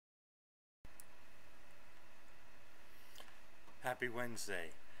Happy Wednesday.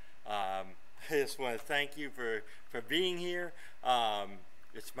 I just want to thank you for being here.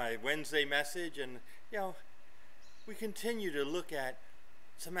 It's my Wednesday message, and we continue to look at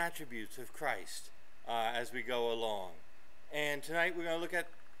some attributes of Christ as we go along. And tonight we're going to look at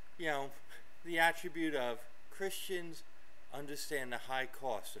the attribute of Christians understand the high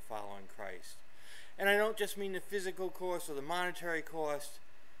cost of following Christ. And I don't just mean the physical cost or the monetary cost.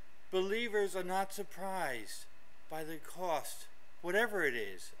 Believers are not surprised by the cost, whatever it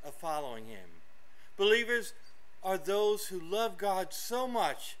is, of following Him. Believers are those who love God so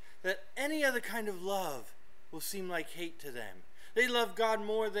much that any other kind of love will seem like hate to them. They love God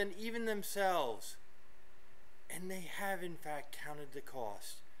more than even themselves. And they have in fact counted the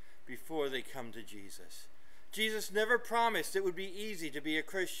cost before they come to Jesus. Jesus never promised it would be easy to be a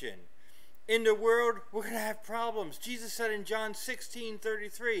Christian. In the world, we're going to have problems. Jesus said in John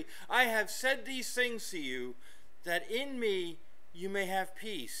 16:33, I have said these things to you, that in me you may have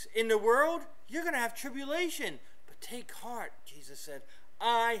peace. In the world, you're going to have tribulation. But take heart, Jesus said,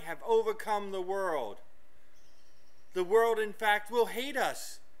 I have overcome the world. The world, in fact, will hate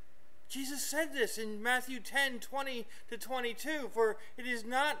us. Jesus said this in Matthew 10:20-22, for it is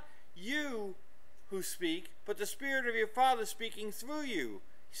not you who speak, but the Spirit of your Father speaking through you.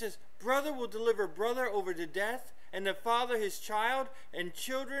 He says, brother will deliver brother over to death, and the father his child, and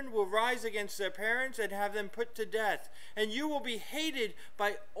children will rise against their parents and have them put to death. And you will be hated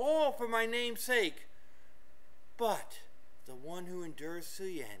by all for my name's sake. But the one who endures to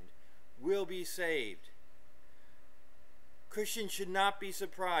the end will be saved. Christians should not be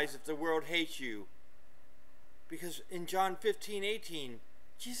surprised if the world hates you. Because in John 15:18,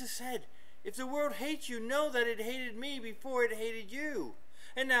 Jesus said, if the world hates you, know that it hated me before it hated you.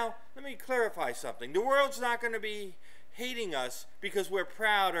 And now, let me clarify something. The world's not going to be hating us because we're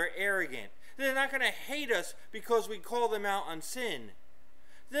proud or arrogant. They're not going to hate us because we call them out on sin.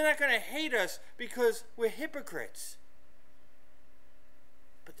 They're not going to hate us because we're hypocrites.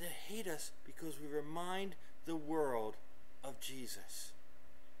 But they hate us because we remind the world of Jesus.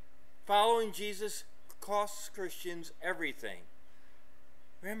 Following Jesus costs Christians everything.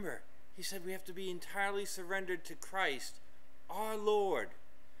 Remember, he said we have to be entirely surrendered to Christ, our Lord.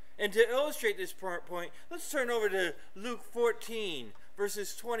 And to illustrate this point, let's turn over to Luke 14,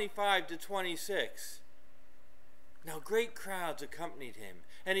 verses 25-26. Now great crowds accompanied him,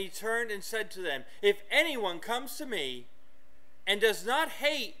 and he turned and said to them, if anyone comes to me and does not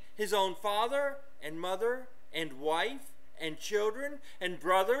hate his own father and mother and wife and children and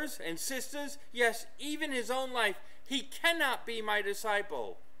brothers and sisters, yes, even his own life, he cannot be my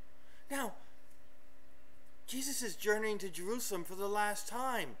disciple. Now, Jesus is journeying to Jerusalem for the last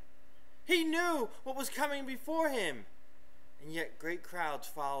time. He knew what was coming before him, and yet great crowds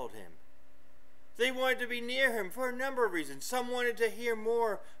followed him. They wanted to be near him for a number of reasons. Some wanted to hear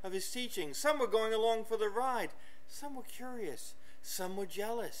more of his teaching. Some were going along for the ride. Some were curious. Some were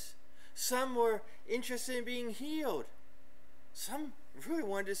jealous. Some were interested in being healed. Some really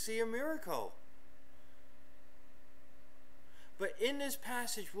wanted to see a miracle. But in this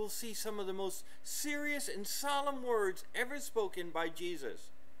passage, we'll see some of the most serious and solemn words ever spoken by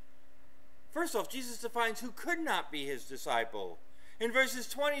Jesus. First off, Jesus defines who could not be his disciple. In verses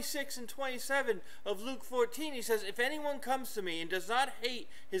 26 and 27 of Luke 14, he says, if anyone comes to me and does not hate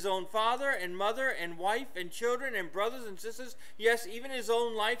his own father and mother and wife and children and brothers and sisters, yes, even his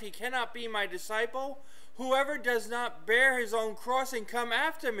own life, he cannot be my disciple. Whoever does not bear his own cross and come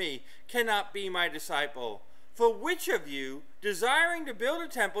after me cannot be my disciple. For which of you, desiring to build a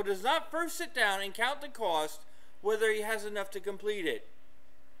temple, does not first sit down and count the cost, whether he has enough to complete it?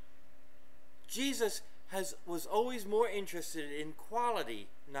 Jesus was always more interested in quality,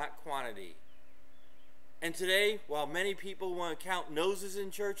 not quantity. And today, while many people want to count noses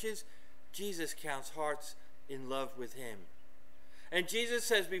in churches, Jesus counts hearts in love with him. And Jesus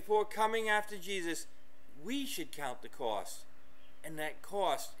says before coming after Jesus, we should count the cost. And that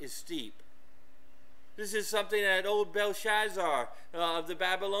cost is steep. This is something that old Belshazzar of the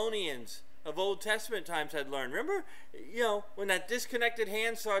Babylonians of Old Testament times had learned. Remember, when that disconnected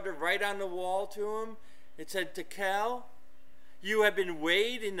hand started to write on the wall to him, it said, Tekel, you have been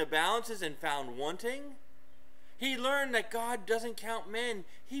weighed in the balances and found wanting. He learned that God doesn't count men,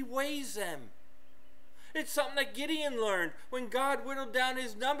 he weighs them. It's something that Gideon learned when God whittled down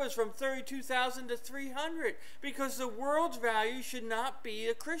his numbers from 32,000 to 300, because the world's value should not be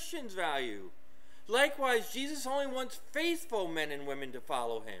a Christian's value. Likewise, Jesus only wants faithful men and women to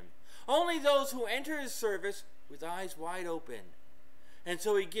follow him. Only those who enter his service with eyes wide open. And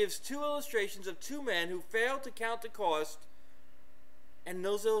so he gives two illustrations of two men who failed to count the cost, and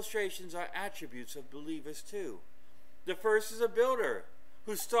those illustrations are attributes of believers too. The first is a builder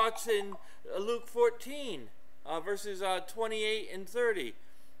who starts in Luke 14, verses 28 and 30.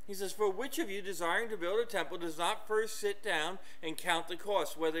 He says, "For which of you desiring to build a temple does not first sit down and count the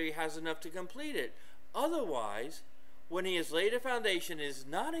cost, whether he has enough to complete it? Otherwise, when he has laid a foundation and is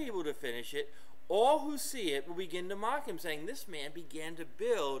not able to finish it, all who see it will begin to mock him, saying, 'This man began to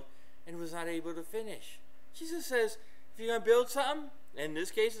build and was not able to finish.'" Jesus says, if you're going to build something, in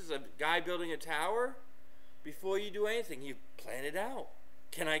this case it's a guy building a tower, before you do anything, you plan it out.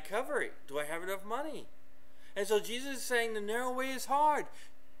 Can I cover it? Do I have enough money? And so Jesus is saying the narrow way is hard.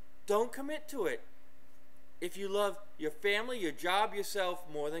 Don't commit to it if you love your family, your job, yourself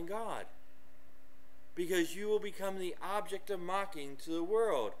more than God. Because you will become the object of mocking to the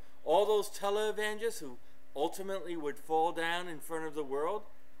world. All those televangelists who ultimately would fall down in front of the world,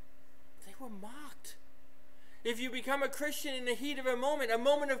 they were mocked. If you become a Christian in the heat of a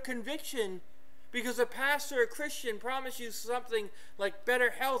moment of conviction, because a pastor, a Christian, promised you something like better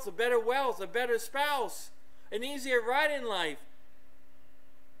health, a better wealth, a better spouse, an easier ride in life,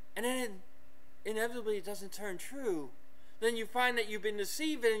 and then inevitably it doesn't turn true, then you find that you've been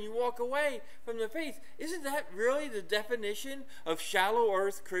deceived and you walk away from the faith. Isn't that really the definition of shallow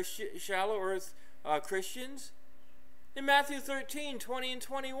earth Christians? In Matthew 13, 20 and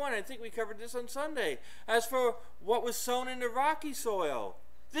 21, I think we covered this on Sunday. As for what was sown in the rocky soil,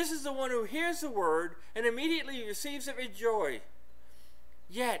 this is the one who hears the word and immediately receives it with joy.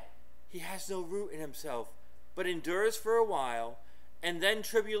 Yet he has no root in himself, but endures for a while, and then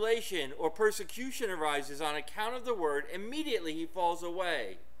tribulation or persecution arises on account of the word. Immediately he falls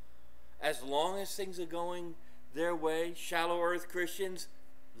away. As long as things are going their way, shallow earth Christians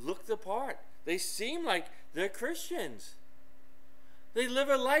look the part. They seem like they're Christians. They live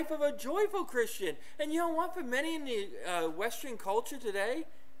a life of a joyful Christian. And you know what? For many in the Western culture today,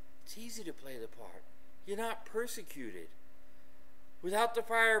 it's easy to play the part. You're not persecuted. Without the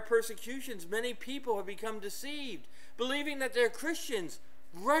fire of persecutions, many people have become deceived, believing that they're Christians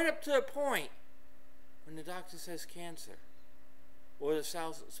right up to the point when the doctor says cancer, or the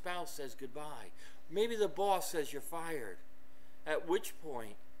spouse says goodbye. Maybe the boss says you're fired, at which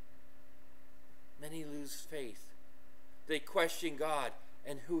point many lose faith. They question God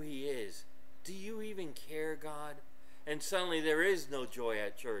and who he is. Do you even care, God? And suddenly there is no joy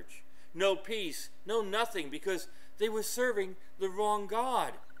at church, no peace, no nothing, because they were serving the wrong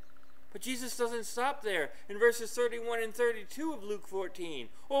God. But Jesus doesn't stop there. In verses 31 and 32 of Luke 14,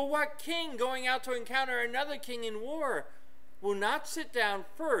 or what king going out to encounter another king in war will not sit down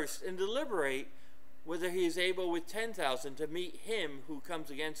first and deliberate whether he is able with 10,000 to meet him who comes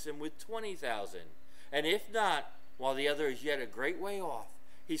against him with 20,000? And if not, while the other is yet a great way off,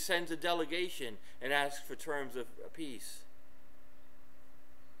 he sends a delegation and asks for terms of peace.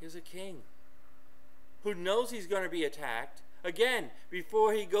 Here's a king who knows he's going to be attacked. Again,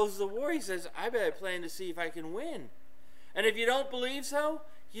 before he goes to war, he says, I better plan to see if I can win. And if you don't believe so,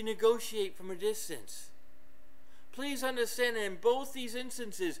 you negotiate from a distance. Please understand that in both these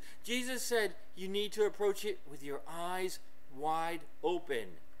instances, Jesus said you need to approach it with your eyes wide open.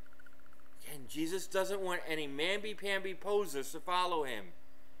 Again, Jesus doesn't want any mamby-pamby posers to follow him.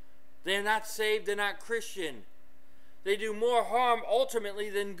 They're not saved, they're not Christian. They do more harm ultimately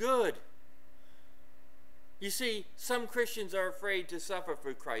than good. You see, some Christians are afraid to suffer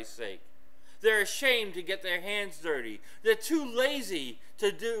for Christ's sake. They're ashamed to get their hands dirty. They're too lazy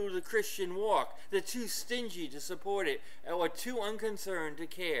to do the Christian walk. They're too stingy to support it, or too unconcerned to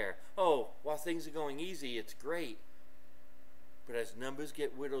care. Oh, while things are going easy, it's great. But as numbers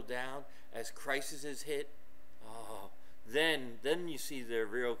get whittled down, as crises hit, then you see the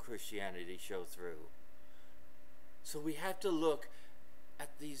real Christianity show through. So we have to look at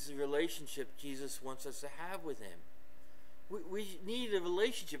these relationships Jesus wants us to have with him. We need a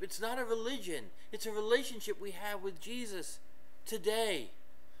relationship. It's not a religion. It's a relationship we have with Jesus today.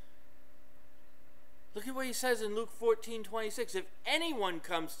 Look at what he says in Luke 14:26. If anyone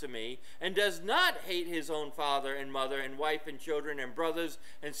comes to me and does not hate his own father and mother and wife and children and brothers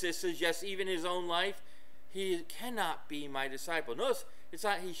and sisters, yes, even his own life, he cannot be my disciple. Notice, it's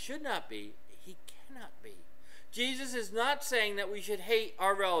not he should not be. He cannot be. Jesus is not saying that we should hate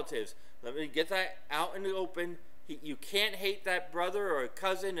our relatives. Let me get that out in the open. You can't hate that brother or a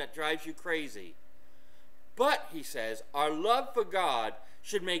cousin that drives you crazy. But, he says, our love for God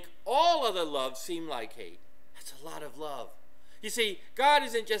should make all other love seem like hate. That's a lot of love. You see, God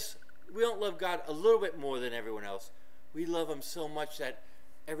isn't just, we don't love God a little bit more than everyone else. We love him so much that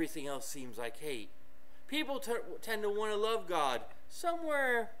everything else seems like hate. People tend to want to love God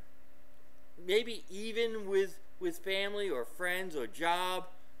somewhere, maybe even with family or friends or job.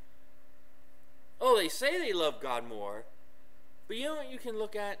 Oh, they say they love God more, but you know what you can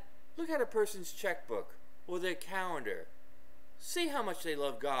look at? Look at a person's checkbook or their calendar. See how much they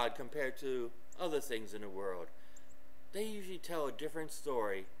love God compared to other things in the world. They usually tell a different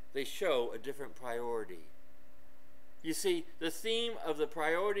story. They show a different priority. You see, the theme of the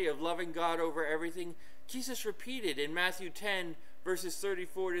priority of loving God over everything, Jesus repeated in Matthew 10, verses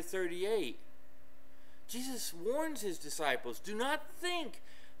 34 to 38. Jesus warns his disciples, "Do not think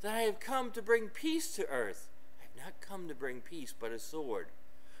that I have come to bring peace to earth. I have not come to bring peace, but a sword.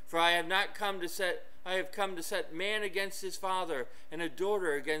 For I have come to set man against his father, and a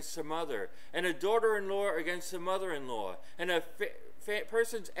daughter against her mother, and a daughter-in-law against her mother-in-law, and a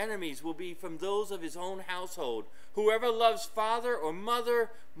person's enemies will be from those of his own household. Whoever loves father or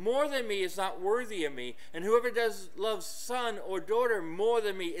mother more than me is not worthy of me, and whoever loves son or daughter more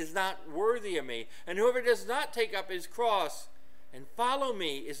than me is not worthy of me, and whoever does not take up his cross and follow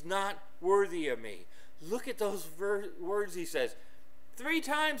me is not worthy of me." Look at those words he says. 3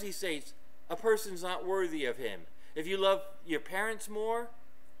 times he says a person's not worthy of him. If you love your parents more,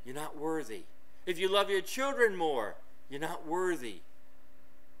 you're not worthy. If you love your children more, you're not worthy.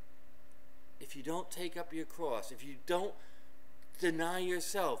 If you don't take up your cross, if you don't deny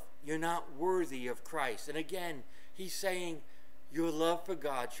yourself, you're not worthy of Christ. And again, he's saying your love for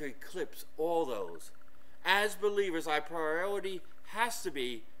God should eclipse all those. As believers, our priority has to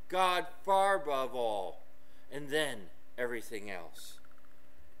be God far above all, and then everything else.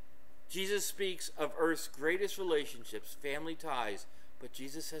 Jesus speaks of earth's greatest relationships, family ties, but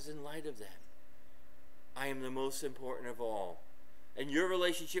Jesus says in light of them, I am the most important of all. And your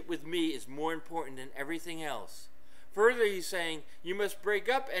relationship with me is more important than everything else. Further, he's saying you must break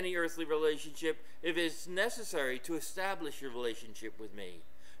up any earthly relationship if it's necessary to establish your relationship with me.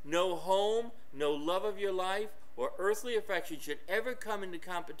 No home, no love of your life, or earthly affection should ever come into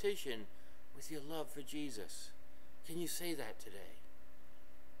competition with your love for Jesus. Can you say that today?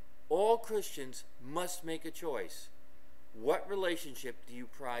 All Christians must make a choice. What relationship do you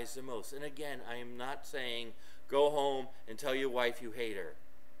prize the most? And again, I am not saying go home and tell your wife you hate her.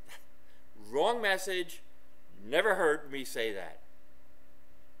 Wrong message. Never heard me say that.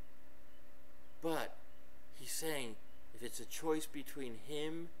 But he's saying if it's a choice between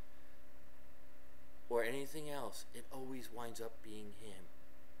him or anything else, it always winds up being him.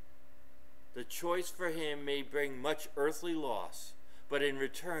 The choice for him may bring much earthly loss, but in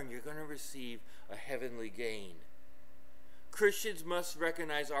return, you're going to receive a heavenly gain. Christians must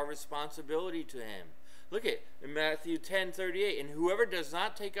recognize our responsibility to him. Look at in Matthew 10:38, and whoever does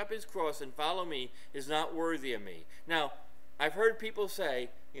not take up his cross and follow me is not worthy of me. Now, I've heard people say,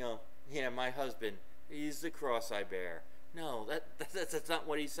 yeah, my husband, he's the cross I bear. No, that's not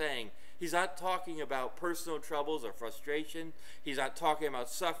what he's saying. He's not talking about personal troubles or frustration. He's not talking about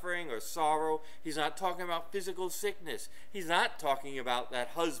suffering or sorrow. He's not talking about physical sickness. He's not talking about that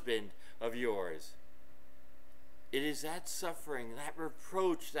husband of yours. It is that suffering, that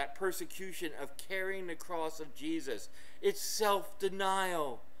reproach, that persecution of carrying the cross of Jesus. It's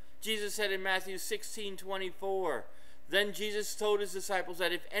self-denial. Jesus said in Matthew 16:24, then Jesus told his disciples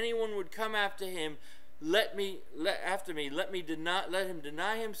that if anyone would come after him, let him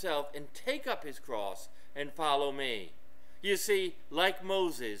deny himself and take up his cross and follow me. You see, like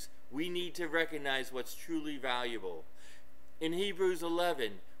Moses, we need to recognize what's truly valuable. In Hebrews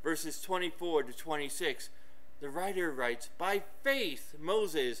 11, verses 24 to 26, the writer writes, by faith,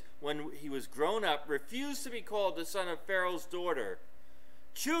 Moses, when he was grown up, refused to be called the son of Pharaoh's daughter,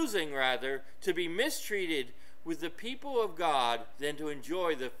 choosing rather to be mistreated with the people of God than to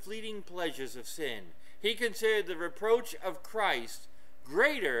enjoy the fleeting pleasures of sin. He considered the reproach of Christ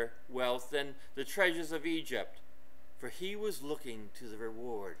greater wealth than the treasures of Egypt, for he was looking to the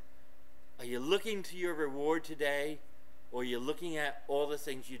reward. Are you looking to your reward today, or are you looking at all the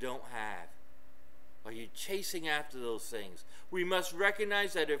things you don't have? Are you chasing after those things? We must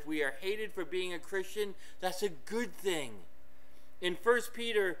recognize that if we are hated for being a Christian, that's a good thing. In 1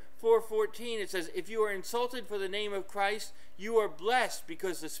 Peter 4:14, it says, if you are insulted for the name of Christ, you are blessed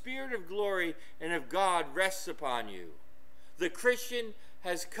because the Spirit of glory and of God rests upon you. The Christian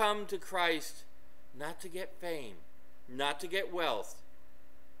has come to Christ not to get fame, not to get wealth,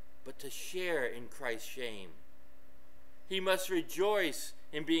 but to share in Christ's shame. He must rejoice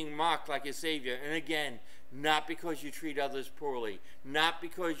in being mocked like his Savior. And again, not because you treat others poorly, not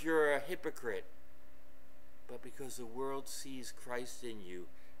because you're a hypocrite, but because the world sees Christ in you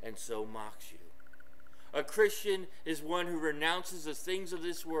and so mocks you. A Christian is one who renounces the things of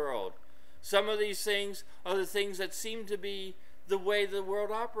this world. Some of these things are the things that seem to be the way the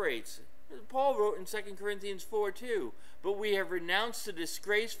world operates. Paul wrote in 2 Corinthians 4:2, but we have renounced the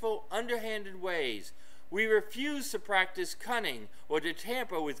disgraceful, underhanded ways. We refuse to practice cunning or to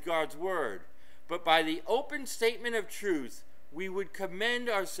tamper with God's word, but by the open statement of truth, we would commend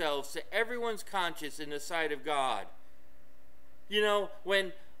ourselves to everyone's conscience in the sight of God. You know,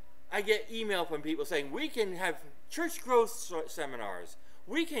 when I get email from people saying, we can have church growth seminars,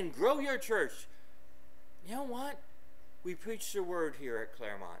 we can grow your church. You know what? We preach the word here at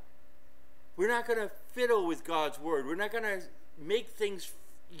Claremont. We're not going to fiddle with God's word. We're not going to make things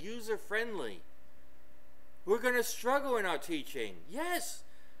user-friendly. We're going to struggle in our teaching. Yes,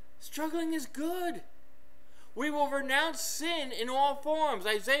 struggling is good. We will renounce sin in all forms.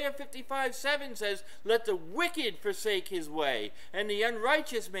 Isaiah 55:7 says, let the wicked forsake his way, and the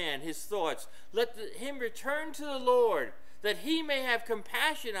unrighteous man his thoughts. Let him return to the Lord, that he may have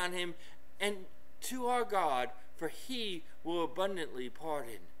compassion on him, and to our God, for he will abundantly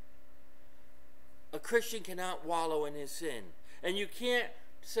pardon. A Christian cannot wallow in his sin. And you can't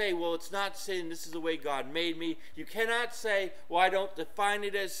say, well, it's not sin, this is the way God made me. You cannot say, well, I don't define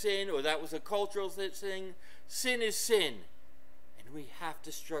it as sin, or that was a cultural thing. Sin is sin, and we have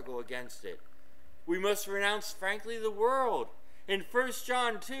to struggle against it. We must renounce, frankly, the world. In 1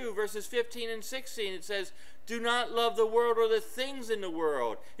 John 2, verses 15 and 16, it says, do not love the world or the things in the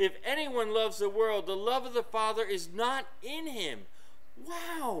world. If anyone loves the world, the love of the Father is not in him.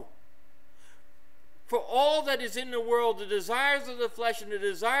 Wow! For all that is in the world, the desires of the flesh and the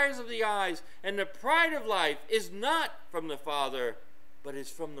desires of the eyes and the pride of life is not from the Father, but is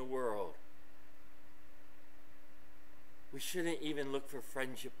from the world. We shouldn't even look for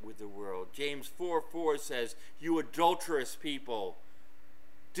friendship with the world. James 4:4 says, you adulterous people,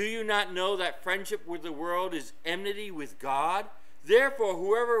 do you not know that friendship with the world is enmity with God? Therefore,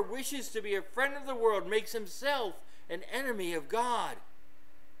 whoever wishes to be a friend of the world makes himself an enemy of God.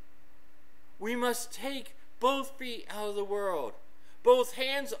 We must take both feet out of the world, both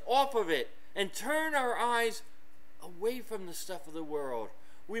hands off of it, and turn our eyes away from the stuff of the world.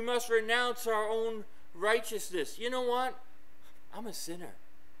 We must renounce our own righteousness. You know what? I'm a sinner.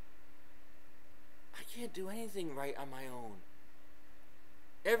 I can't do anything right on my own.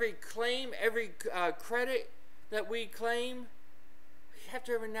 Every claim, every credit that we claim, we have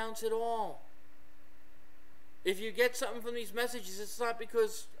to renounce it all. If you get something from these messages, it's not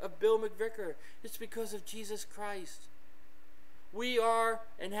because of Bill McVicker. It's because of Jesus Christ. We are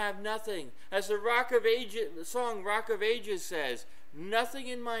and have nothing. As the song Rock of Ages says, nothing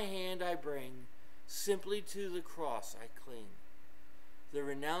in my hand I bring, simply to the cross I cling. The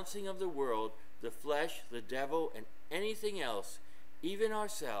renouncing of the world, the flesh, the devil, and anything else, even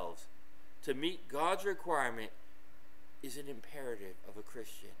ourselves, to meet God's requirement is an imperative of a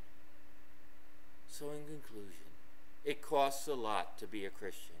Christian. So in conclusion, it costs a lot to be a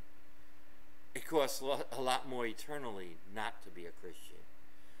Christian. It costs a lot more eternally not to be a Christian.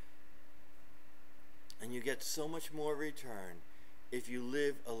 And you get so much more return if you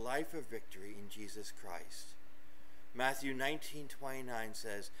live a life of victory in Jesus Christ. Matthew 19:29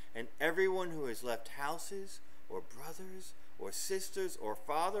 says, and everyone who has left houses or brothers or sisters or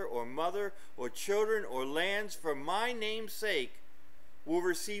father or mother or children or lands for my name's sake will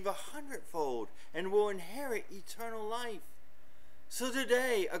receive 100-fold and will inherit eternal life. So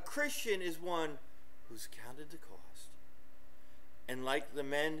today, a Christian is one who's counted the cost. And like the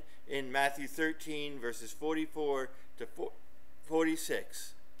men in Matthew 13, verses 44 to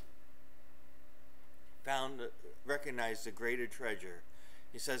 46, recognized the greater treasure.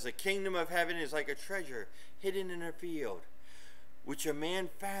 He says, the kingdom of heaven is like a treasure hidden in a field, which a man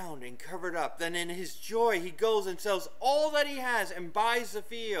found and covered up. Then in his joy he goes and sells all that he has and buys the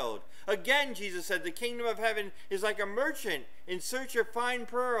field. Again, Jesus said, the kingdom of heaven is like a merchant in search of fine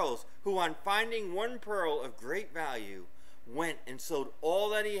pearls, who on finding one pearl of great value, went and sold all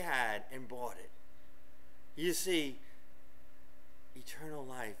that he had and bought it. You see, eternal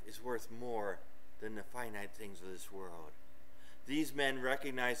life is worth more than the finite things of this world. These men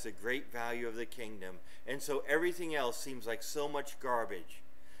recognize the great value of the kingdom, and so everything else seems like so much garbage.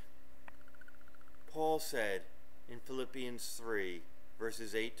 Paul said in Philippians 3,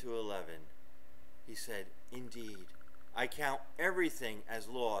 verses 8 to 11, he said, indeed, I count everything as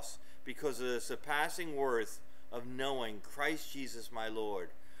loss because of the surpassing worth of knowing Christ Jesus my Lord.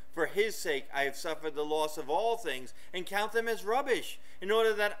 For his sake I have suffered the loss of all things and count them as rubbish, in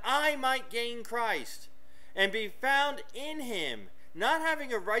order that I might gain Christ and be found in him, not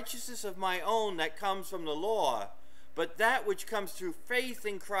having a righteousness of my own that comes from the law, but that which comes through faith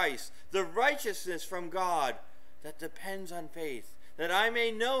in Christ, the righteousness from God that depends on faith, that I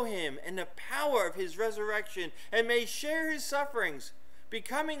may know him and the power of his resurrection, and may share his sufferings,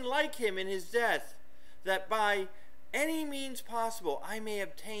 becoming like him in his death, that by any means possible, I may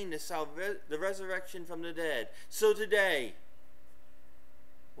obtain the resurrection from the dead. So today,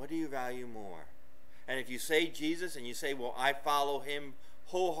 what do you value more? And if you say Jesus and you say, well, I follow him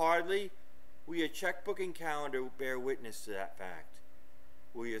wholeheartedly, will your checkbook and calendar bear witness to that fact?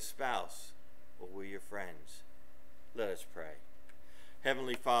 Will your spouse or will your friends? Let us pray.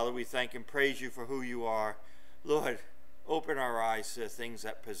 Heavenly Father, we thank and praise you for who you are. Lord, open our eyes to the things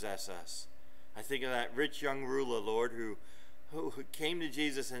that possess us. I think of that rich young ruler, Lord, who came to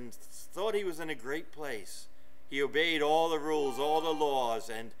Jesus and thought he was in a great place. He obeyed all the rules, all the laws,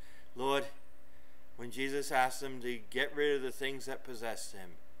 and Lord, when Jesus asked him to get rid of the things that possessed him,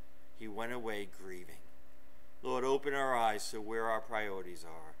 he went away grieving. Lord, open our eyes to where our priorities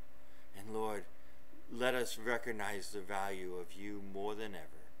are. And Lord, let us recognize the value of you more than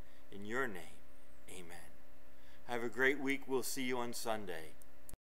ever. In your name, amen. Have a great week. We'll see you on Sunday.